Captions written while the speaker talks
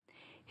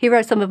Here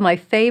are some of my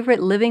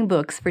favorite living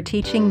books for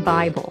teaching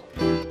Bible.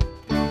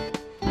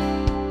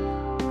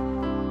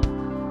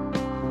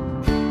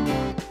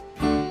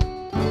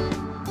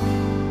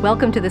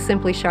 Welcome to the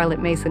Simply Charlotte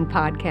Mason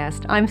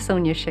podcast. I'm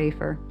Sonia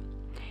Schaefer.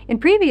 In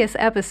previous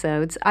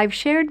episodes, I've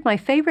shared my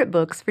favorite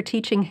books for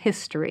teaching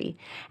history,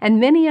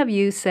 and many of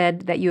you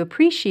said that you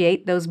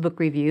appreciate those book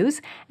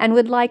reviews and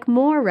would like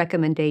more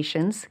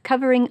recommendations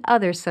covering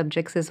other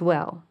subjects as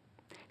well.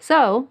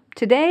 So,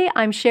 today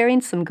I'm sharing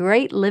some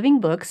great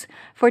living books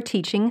for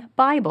teaching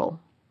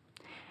Bible.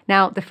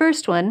 Now, the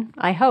first one,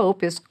 I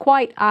hope, is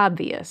quite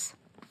obvious.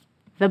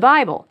 The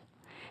Bible.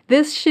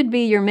 This should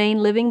be your main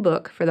living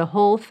book for the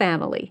whole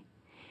family.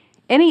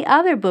 Any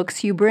other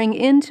books you bring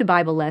into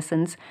Bible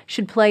lessons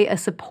should play a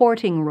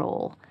supporting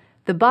role.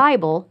 The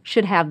Bible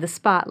should have the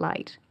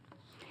spotlight.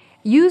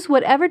 Use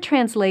whatever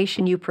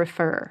translation you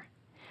prefer,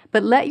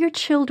 but let your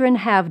children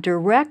have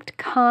direct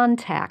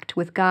contact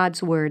with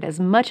God's Word as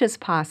much as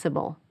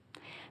possible.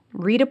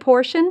 Read a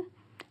portion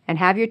and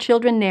have your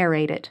children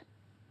narrate it.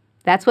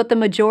 That's what the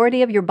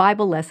majority of your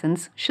Bible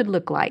lessons should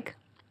look like.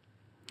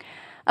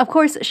 Of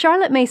course,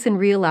 Charlotte Mason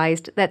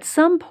realized that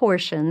some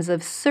portions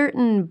of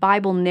certain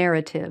Bible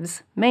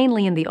narratives,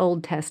 mainly in the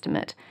Old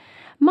Testament,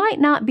 might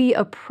not be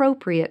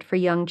appropriate for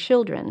young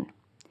children.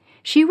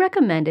 She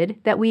recommended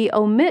that we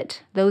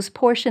omit those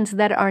portions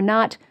that are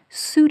not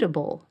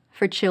suitable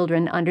for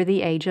children under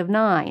the age of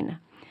 9.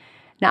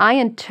 Now, I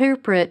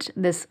interpret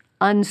this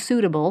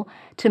unsuitable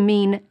to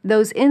mean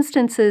those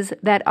instances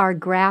that are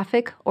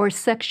graphic or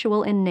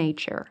sexual in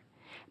nature.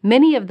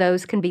 Many of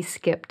those can be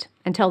skipped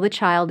until the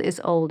child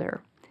is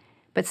older.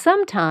 But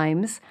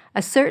sometimes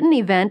a certain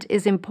event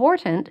is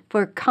important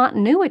for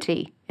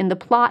continuity in the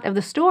plot of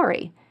the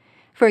story.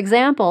 For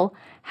example,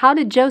 how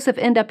did Joseph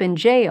end up in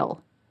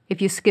jail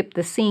if you skip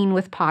the scene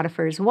with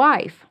Potiphar's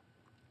wife?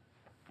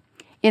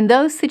 In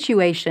those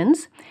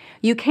situations,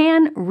 you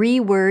can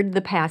reword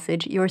the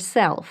passage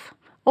yourself.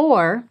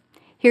 Or,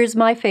 here's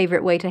my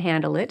favorite way to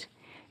handle it,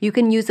 you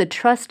can use a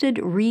trusted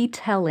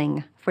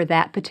retelling for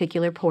that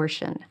particular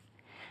portion.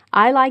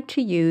 I like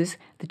to use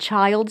the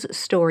Child's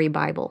Story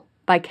Bible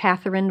by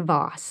Catherine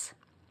Voss.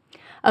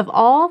 Of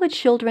all the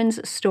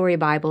children's story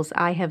Bibles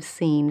I have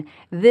seen,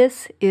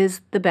 this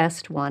is the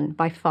best one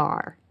by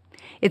far.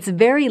 It's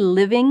very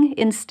living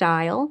in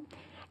style,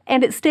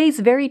 and it stays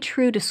very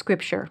true to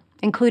Scripture,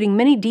 including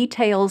many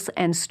details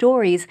and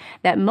stories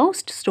that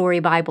most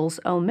story Bibles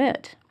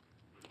omit.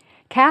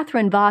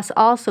 Catherine Voss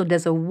also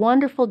does a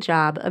wonderful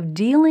job of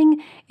dealing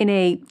in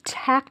a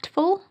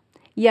tactful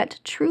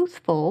yet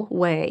truthful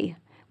way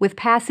with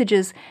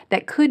passages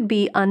that could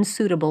be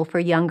unsuitable for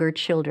younger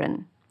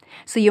children.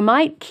 So you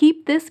might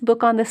keep this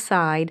book on the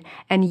side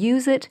and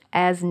use it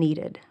as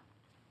needed.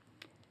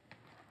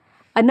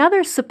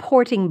 Another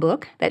supporting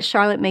book that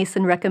Charlotte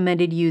Mason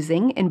recommended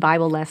using in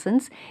Bible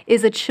lessons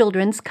is a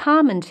children's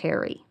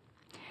commentary.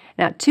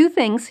 Now, 2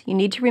 things you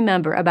need to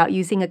remember about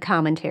using a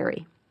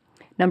commentary.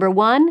 Number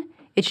 1,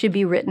 it should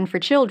be written for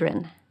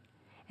children.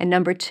 And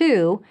number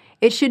 2,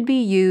 it should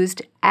be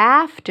used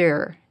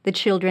after the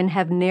children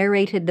have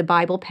narrated the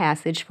Bible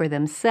passage for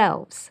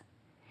themselves.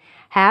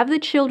 Have the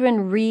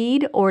children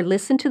read or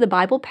listen to the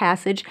Bible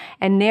passage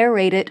and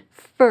narrate it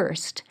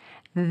first.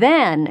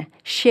 Then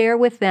share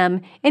with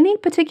them any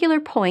particular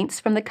points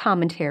from the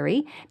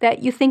commentary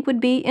that you think would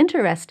be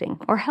interesting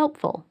or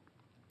helpful.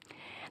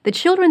 The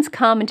children's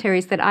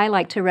commentaries that I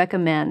like to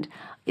recommend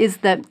is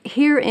the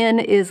Herein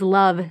is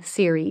Love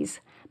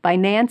series by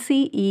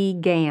Nancy E.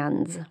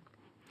 Gans.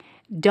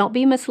 Don't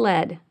be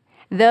misled.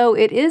 Though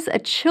it is a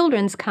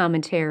children's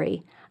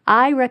commentary,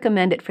 I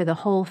recommend it for the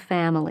whole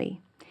family.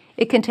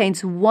 It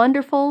contains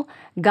wonderful,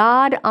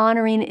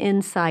 God-honoring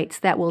insights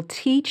that will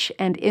teach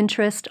and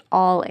interest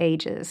all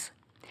ages.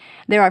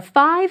 There are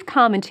 5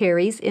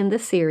 commentaries in the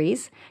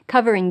series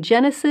covering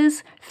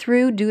Genesis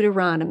through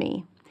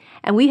Deuteronomy,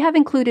 and we have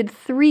included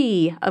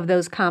 3 of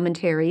those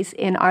commentaries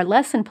in our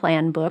lesson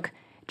plan book,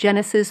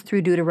 Genesis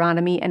through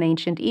Deuteronomy and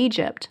Ancient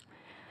Egypt.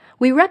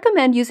 We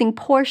recommend using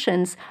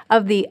portions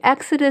of the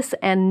Exodus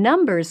and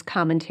Numbers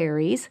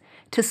commentaries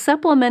to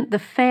supplement the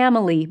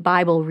family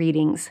Bible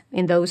readings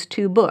in those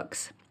 2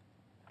 books.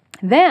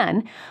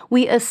 Then,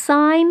 we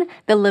assign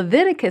the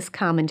Leviticus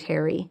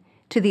commentary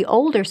to the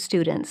older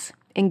students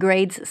in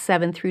grades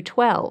 7 through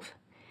 12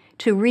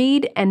 to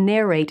read and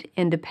narrate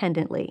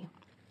independently.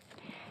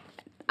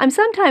 I'm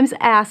sometimes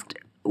asked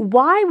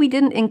why we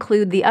didn't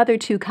include the other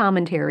 2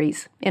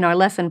 commentaries in our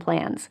lesson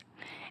plans.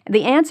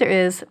 The answer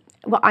is,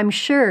 well, I'm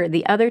sure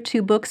the other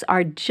 2 books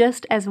are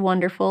just as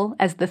wonderful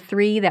as the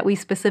 3 that we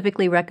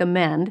specifically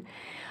recommend.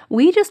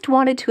 We just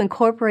wanted to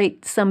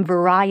incorporate some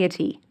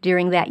variety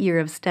during that year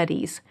of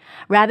studies,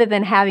 rather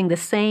than having the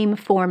same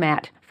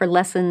format for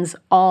lessons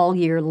all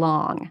year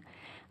long.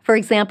 For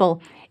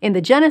example, in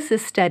the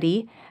Genesis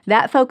study,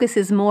 that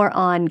focuses more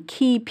on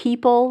key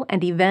people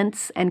and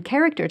events and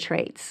character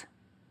traits.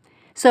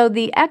 So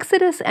the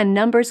Exodus and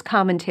Numbers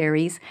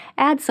commentaries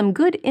add some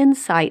good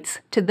insights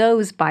to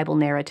those Bible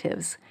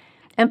narratives,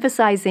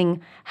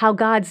 emphasizing how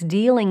God's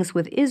dealings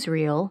with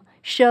Israel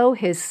show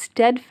his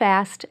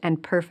steadfast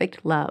and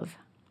perfect love.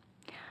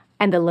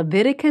 And the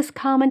Leviticus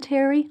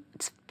commentary,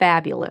 it's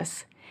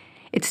fabulous.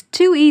 It's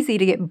too easy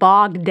to get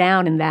bogged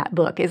down in that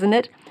book, isn't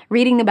it?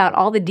 Reading about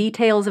all the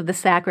details of the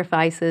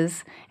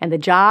sacrifices and the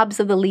jobs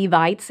of the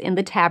Levites in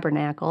the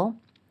tabernacle.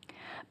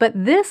 But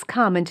this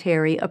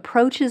commentary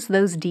approaches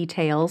those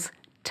details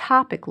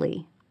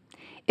topically.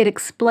 It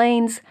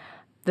explains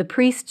the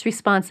priest's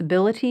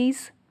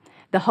responsibilities,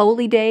 the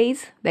holy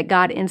days that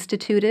God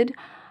instituted,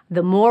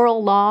 the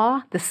moral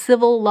law, the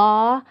civil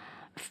law,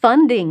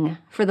 funding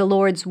for the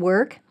Lord's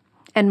work,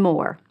 and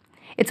more.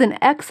 It's an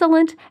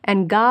excellent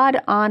and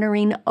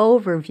God-honoring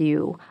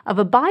overview of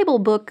a Bible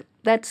book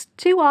that's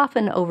too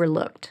often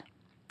overlooked.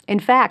 In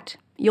fact,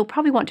 you'll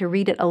probably want to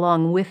read it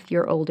along with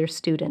your older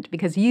student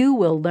because you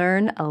will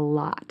learn a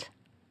lot.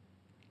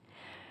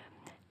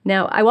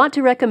 Now, I want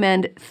to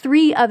recommend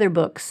 3 other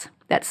books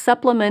that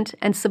supplement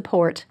and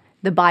support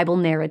the Bible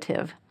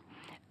narrative.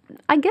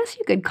 I guess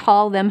you could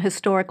call them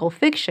historical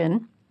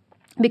fiction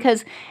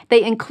because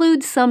they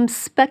include some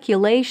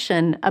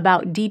speculation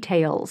about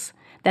details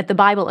that the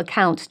Bible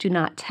accounts do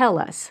not tell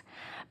us.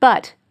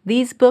 But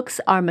these books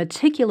are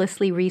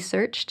meticulously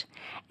researched,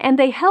 and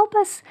they help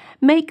us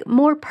make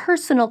more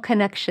personal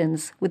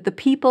connections with the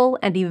people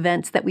and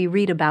events that we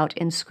read about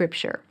in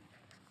Scripture.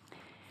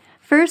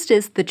 First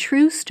is The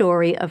True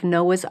Story of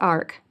Noah's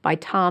Ark by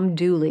Tom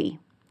Dooley.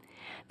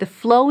 The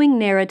flowing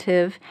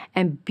narrative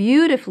and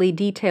beautifully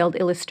detailed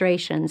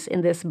illustrations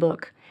in this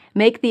book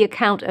make the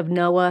account of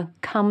Noah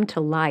come to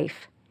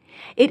life.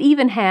 It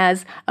even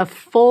has a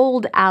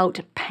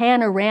fold-out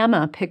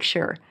panorama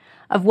picture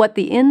of what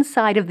the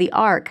inside of the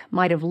ark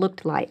might have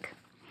looked like.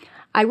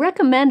 I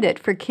recommend it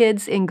for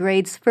kids in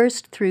grades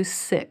 1st through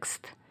 6th,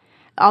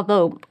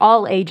 although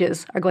all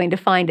ages are going to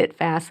find it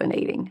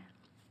fascinating.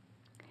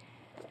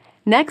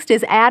 Next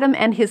is Adam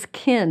and His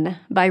Kin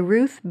by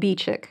Ruth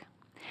Beechick.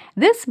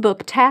 This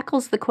book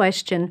tackles the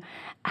question,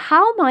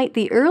 how might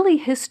the early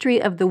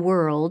history of the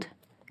world,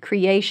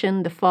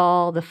 creation, the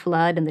fall, the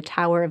flood, and the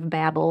Tower of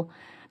Babel,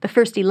 the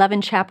first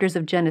 11 chapters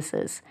of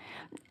Genesis,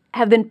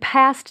 have been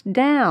passed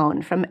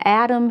down from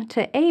Adam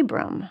to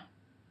Abram?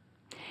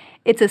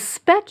 It's a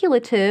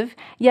speculative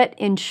yet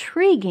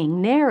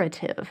intriguing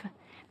narrative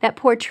that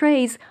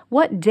portrays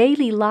what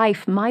daily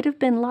life might have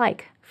been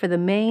like for the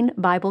main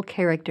Bible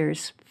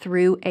characters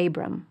through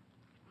Abram.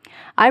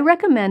 I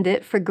recommend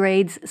it for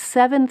grades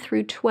 7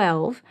 through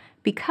 12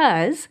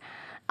 because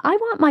I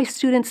want my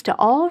students to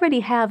already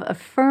have a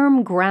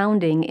firm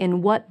grounding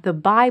in what the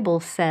Bible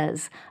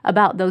says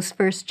about those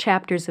first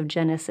chapters of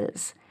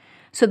Genesis,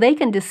 so they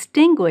can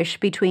distinguish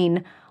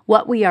between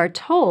what we are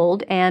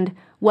told and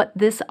what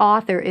this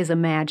author is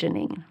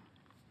imagining.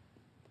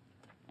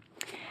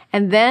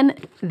 And then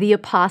The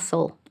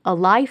Apostle, A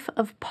Life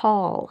of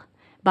Paul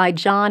by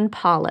John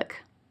Pollock.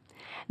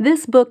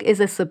 This book is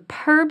a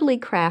superbly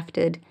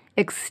crafted,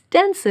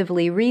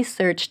 extensively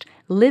researched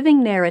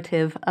living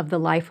narrative of the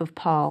life of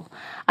Paul.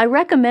 I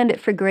recommend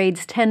it for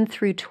grades 10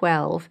 through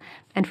 12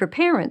 and for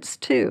parents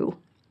too.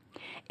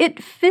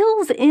 It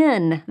fills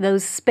in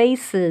those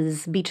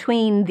spaces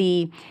between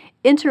the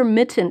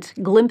intermittent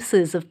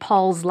glimpses of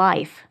Paul's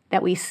life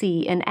that we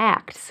see in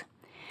Acts,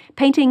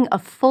 painting a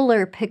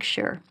fuller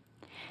picture,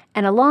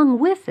 and along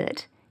with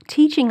it,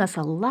 teaching us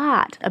a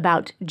lot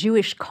about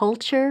Jewish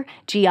culture,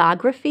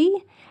 geography,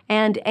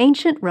 and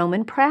ancient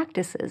Roman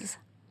practices.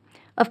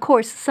 Of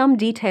course, some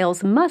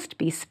details must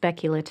be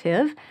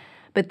speculative,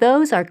 but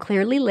those are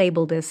clearly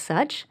labeled as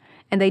such,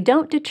 and they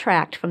don't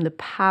detract from the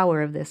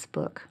power of this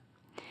book.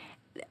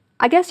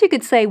 I guess you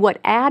could say what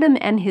Adam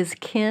and His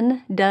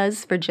Kin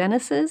does for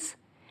Genesis,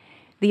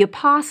 the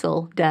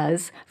Apostle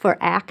does for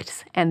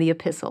Acts and the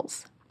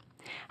Epistles.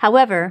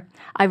 However,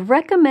 I've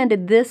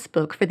recommended this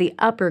book for the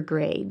upper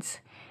grades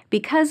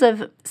because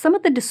of some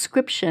of the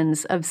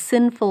descriptions of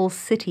sinful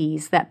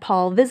cities that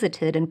Paul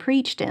visited and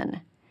preached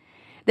in.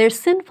 Their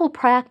sinful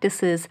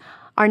practices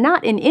are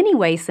not in any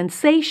way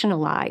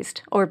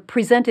sensationalized or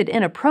presented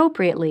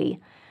inappropriately,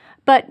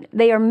 but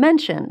they are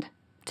mentioned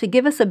to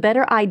give us a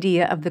better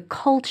idea of the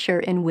culture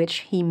in which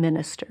he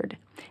ministered.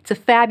 It's a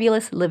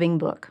fabulous living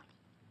book.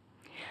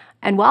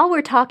 And while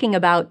we're talking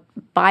about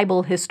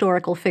Bible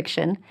historical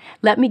fiction,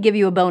 let me give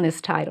you a bonus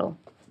title.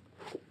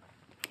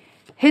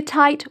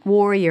 Hittite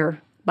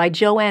Warrior by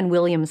Joanne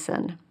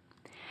Williamson.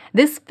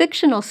 This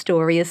fictional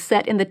story is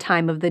set in the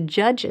time of the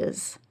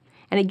Judges,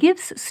 and it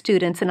gives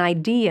students an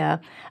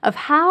idea of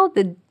how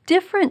the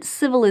different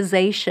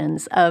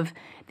civilizations of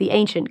the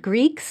ancient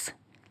Greeks,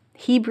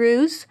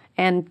 Hebrews,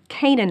 and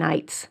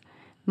Canaanites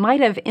might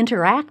have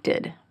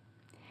interacted.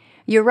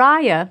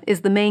 Uriah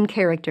is the main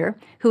character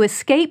who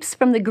escapes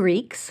from the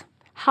Greeks,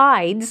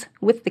 hides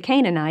with the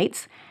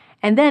Canaanites,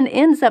 and then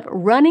ends up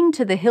running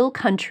to the hill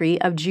country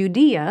of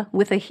Judea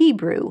with a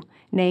Hebrew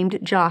named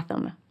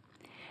Jotham.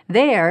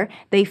 There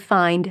they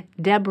find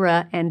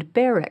Deborah and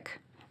Barak,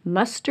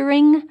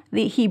 mustering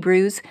the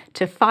Hebrews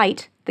to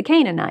fight the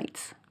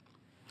Canaanites.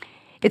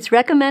 It's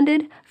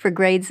recommended for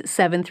grades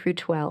 7 through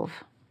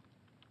 12.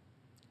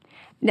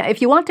 Now,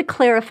 if you want to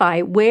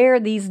clarify where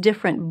these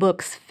different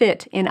books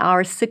fit in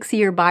our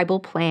 6-year Bible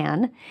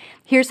plan,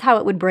 here's how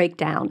it would break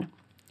down.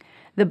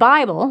 The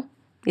Bible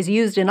is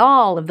used in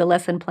all of the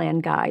lesson plan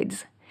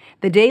guides.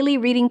 The daily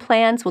reading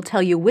plans will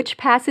tell you which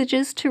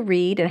passages to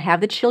read and have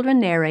the children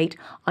narrate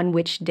on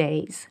which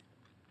days.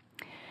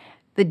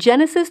 The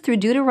Genesis through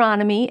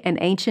Deuteronomy and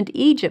Ancient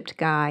Egypt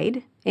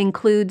guide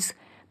includes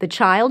the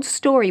Child's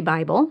Story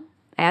Bible,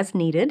 as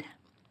needed,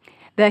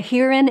 the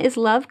Herein is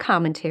Love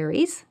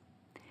commentaries,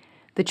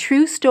 the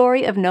True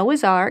Story of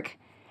Noah's Ark,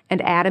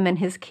 and Adam and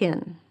His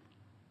Kin.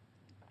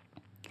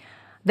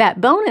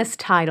 That bonus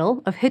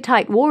title of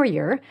Hittite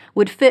Warrior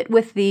would fit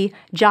with the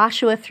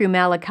Joshua through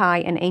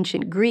Malachi and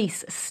Ancient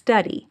Greece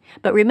study,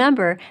 but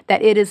remember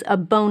that it is a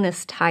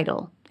bonus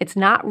title. It's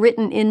not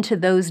written into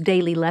those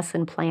daily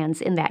lesson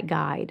plans in that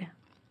guide.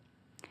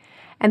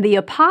 And the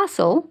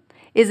Apostle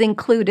is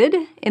included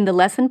in the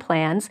lesson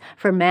plans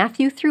for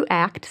Matthew through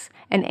Acts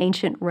and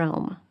Ancient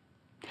Rome.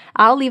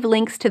 I'll leave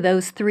links to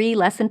those 3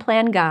 lesson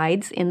plan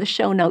guides in the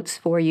show notes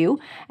for you,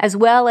 as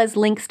well as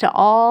links to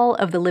all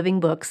of the living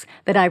books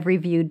that I've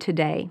reviewed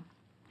today.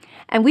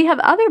 And we have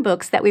other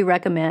books that we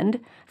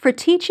recommend for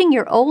teaching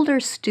your older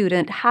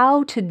student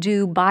how to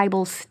do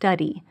Bible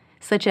study,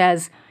 such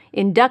as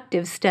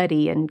inductive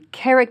study and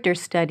character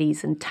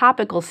studies and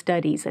topical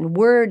studies and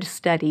word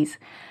studies.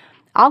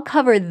 I'll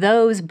cover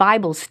those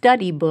Bible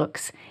study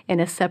books in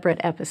a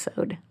separate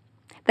episode.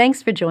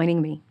 Thanks for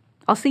joining me.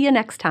 I'll see you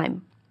next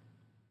time.